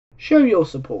Show your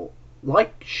support.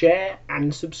 Like, share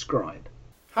and subscribe.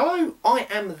 Hello, I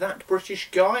am That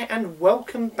British Guy and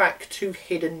welcome back to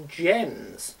Hidden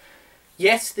Gems.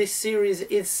 Yes, this series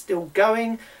is still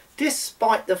going,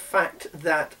 despite the fact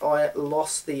that I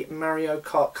lost the Mario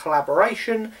Kart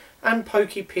collaboration and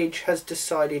PokePidge has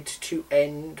decided to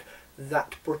end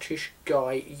That British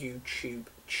Guy YouTube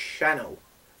channel.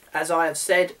 As I have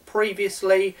said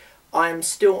previously, I am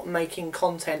still making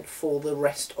content for the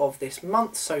rest of this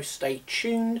month, so stay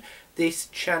tuned. This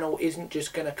channel isn't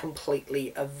just going to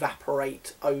completely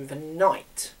evaporate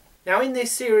overnight. Now in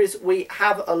this series we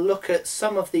have a look at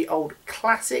some of the old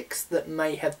classics that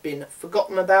may have been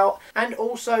forgotten about, and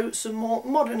also some more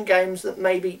modern games that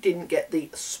maybe didn't get the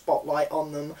spotlight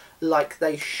on them like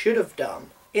they should have done.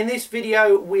 In this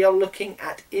video we are looking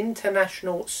at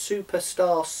International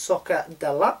Superstar Soccer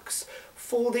Deluxe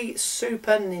for the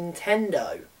Super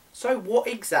Nintendo. So what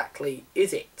exactly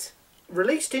is it?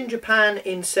 Released in Japan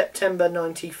in September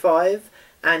 95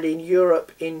 and in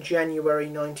Europe in January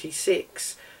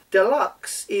 96,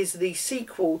 Deluxe is the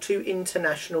sequel to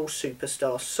International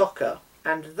Superstar Soccer,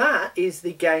 and that is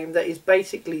the game that is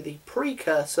basically the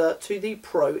precursor to the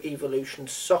Pro Evolution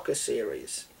Soccer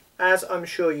series. As I'm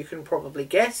sure you can probably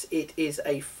guess, it is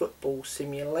a football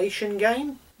simulation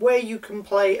game where you can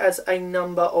play as a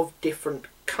number of different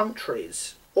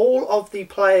countries. All of the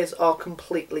players are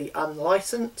completely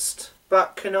unlicensed,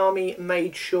 but Konami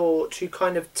made sure to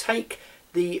kind of take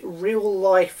the real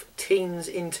life teams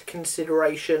into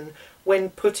consideration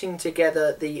when putting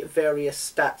together the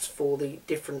various stats for the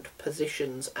different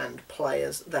positions and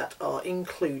players that are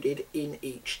included in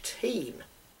each team.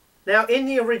 Now in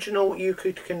the original you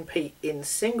could compete in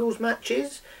singles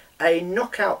matches, a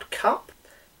knockout cup,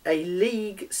 a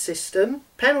league system,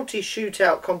 penalty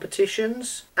shootout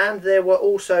competitions, and there were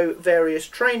also various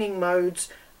training modes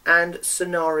and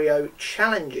scenario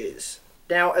challenges.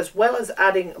 Now, as well as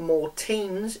adding more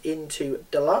teams into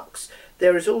Deluxe,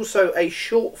 there is also a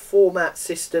short format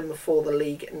system for the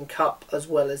League and Cup as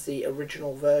well as the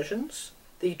original versions.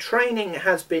 The training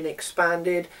has been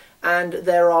expanded and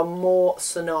there are more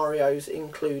scenarios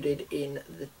included in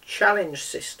the challenge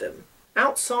system.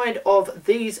 Outside of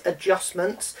these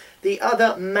adjustments, the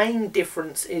other main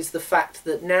difference is the fact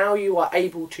that now you are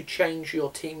able to change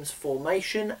your team's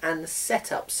formation and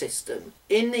setup system.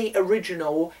 In the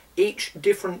original, each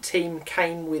different team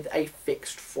came with a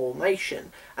fixed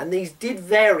formation, and these did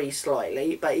vary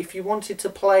slightly, but if you wanted to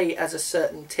play as a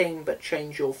certain team but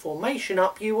change your formation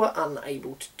up, you were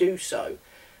unable to do so.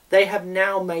 They have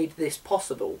now made this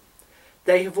possible.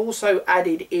 They have also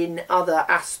added in other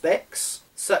aspects,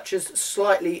 such as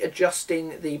slightly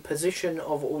adjusting the position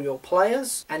of all your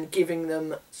players and giving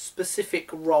them specific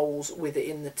roles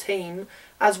within the team,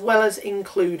 as well as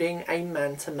including a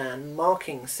man-to-man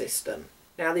marking system.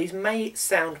 Now these may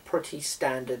sound pretty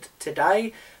standard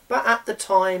today, but at the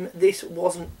time this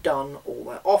wasn't done all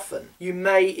that often. You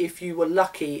may, if you were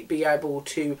lucky, be able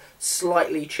to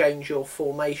slightly change your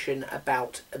formation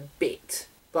about a bit.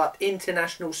 But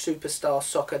International Superstar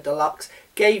Soccer Deluxe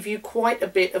gave you quite a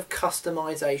bit of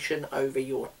customization over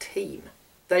your team.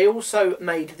 They also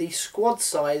made the squad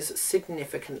size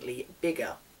significantly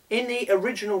bigger. In the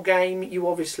original game you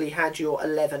obviously had your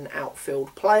 11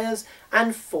 outfield players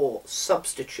and 4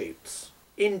 substitutes.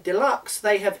 In Deluxe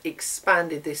they have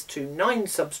expanded this to 9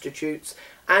 substitutes,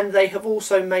 and they have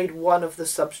also made one of the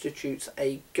substitutes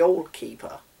a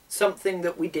goalkeeper, something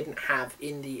that we didn't have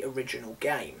in the original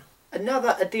game.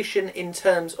 Another addition in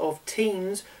terms of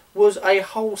teams was a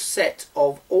whole set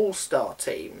of all-star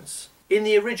teams. In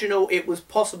the original it was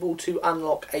possible to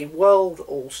unlock a world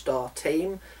all-star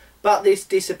team, but this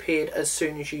disappeared as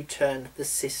soon as you turned the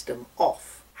system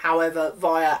off. However,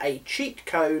 via a cheat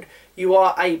code you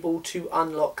are able to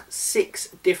unlock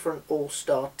 6 different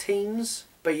all-star teams,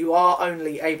 but you are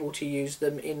only able to use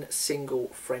them in single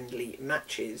friendly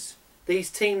matches.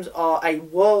 These teams are a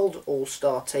world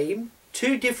all-star team,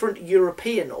 2 different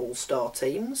European all-star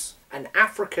teams, an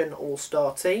African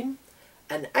all-star team,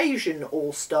 an Asian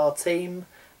all-star team,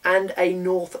 and a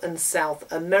North and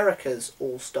South America's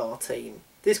all-star team.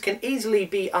 This can easily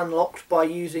be unlocked by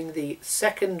using the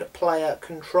second player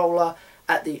controller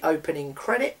at the opening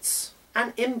credits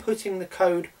and inputting the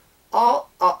code R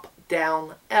up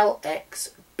down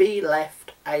LX B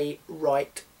left A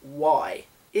right Y.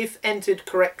 If entered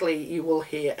correctly you will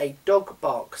hear a dog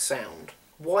bark sound.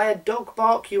 Why a dog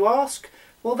bark, you ask?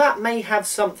 Well, that may have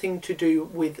something to do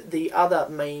with the other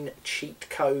main cheat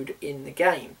code in the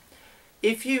game.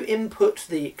 If you input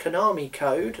the Konami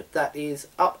code, that is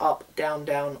up up down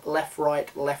down left right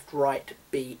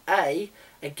BA,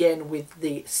 again with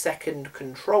the second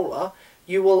controller,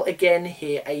 you will again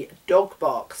hear a dog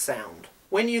bark sound.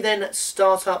 When you then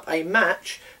start up a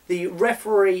match, the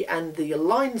referee and the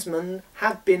linesman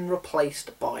have been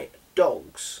replaced by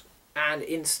dogs. And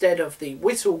instead of the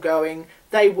whistle going,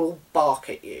 they will bark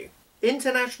at you.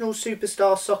 International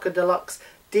Superstar Soccer Deluxe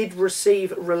did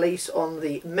receive release on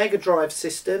the Mega Drive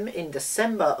system in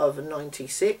December of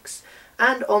 '96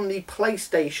 and on the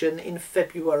PlayStation in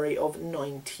February of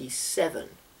 '97.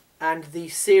 And the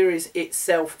series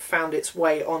itself found its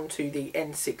way onto the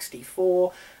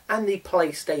N64 and the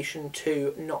PlayStation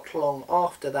 2 not long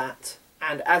after that.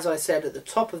 And as I said at the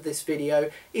top of this video,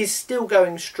 is still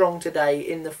going strong today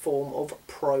in the form of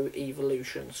Pro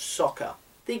Evolution Soccer.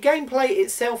 The gameplay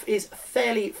itself is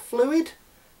fairly fluid,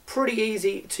 pretty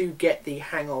easy to get the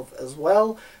hang of as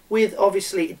well, with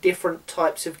obviously different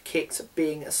types of kicks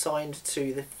being assigned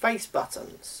to the face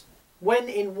buttons. When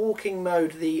in walking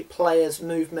mode, the player's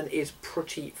movement is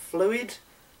pretty fluid,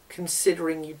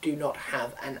 considering you do not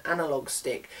have an analog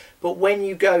stick, but when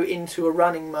you go into a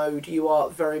running mode you are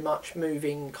very much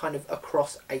moving kind of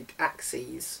across 8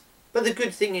 axes. But the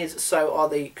good thing is, so are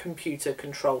the computer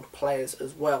controlled players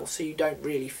as well, so you don't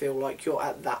really feel like you're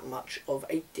at that much of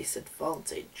a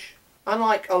disadvantage.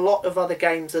 Unlike a lot of other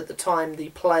games at the time, the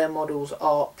player models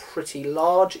are pretty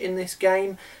large in this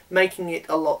game, making it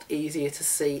a lot easier to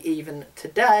see even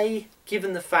today,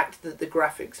 given the fact that the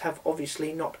graphics have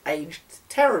obviously not aged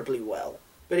terribly well.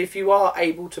 But if you are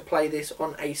able to play this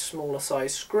on a smaller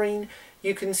size screen,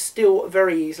 you can still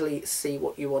very easily see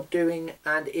what you are doing,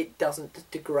 and it doesn't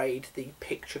degrade the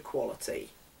picture quality.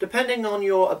 Depending on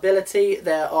your ability,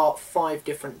 there are 5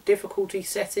 different difficulty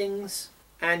settings,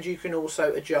 and you can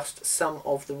also adjust some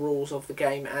of the rules of the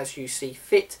game as you see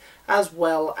fit, as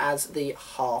well as the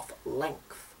half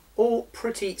length. All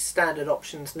pretty standard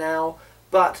options now,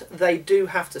 but they do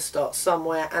have to start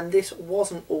somewhere, and this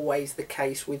wasn't always the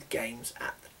case with games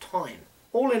at the time.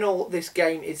 All in all, this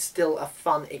game is still a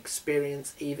fun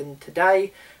experience even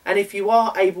today, and if you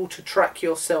are able to track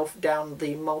yourself down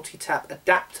the multi-tap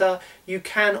adapter, you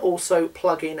can also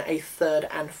plug in a 3rd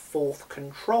and 4th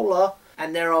controller,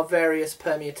 and there are various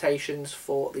permutations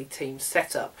for the team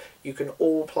setup. You can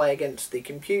all play against the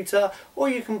computer, or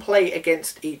you can play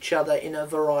against each other in a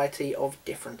variety of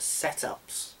different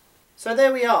setups. So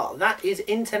there we are, that is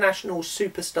International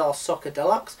Superstar Soccer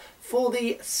Deluxe for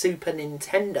the Super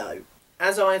Nintendo.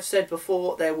 As I've said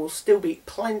before, there will still be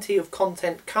plenty of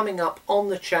content coming up on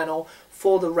the channel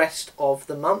for the rest of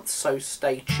the month, so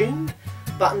stay tuned.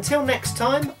 But until next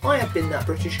time, I have been That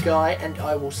British Guy, and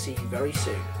I will see you very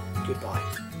soon.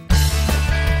 Goodbye.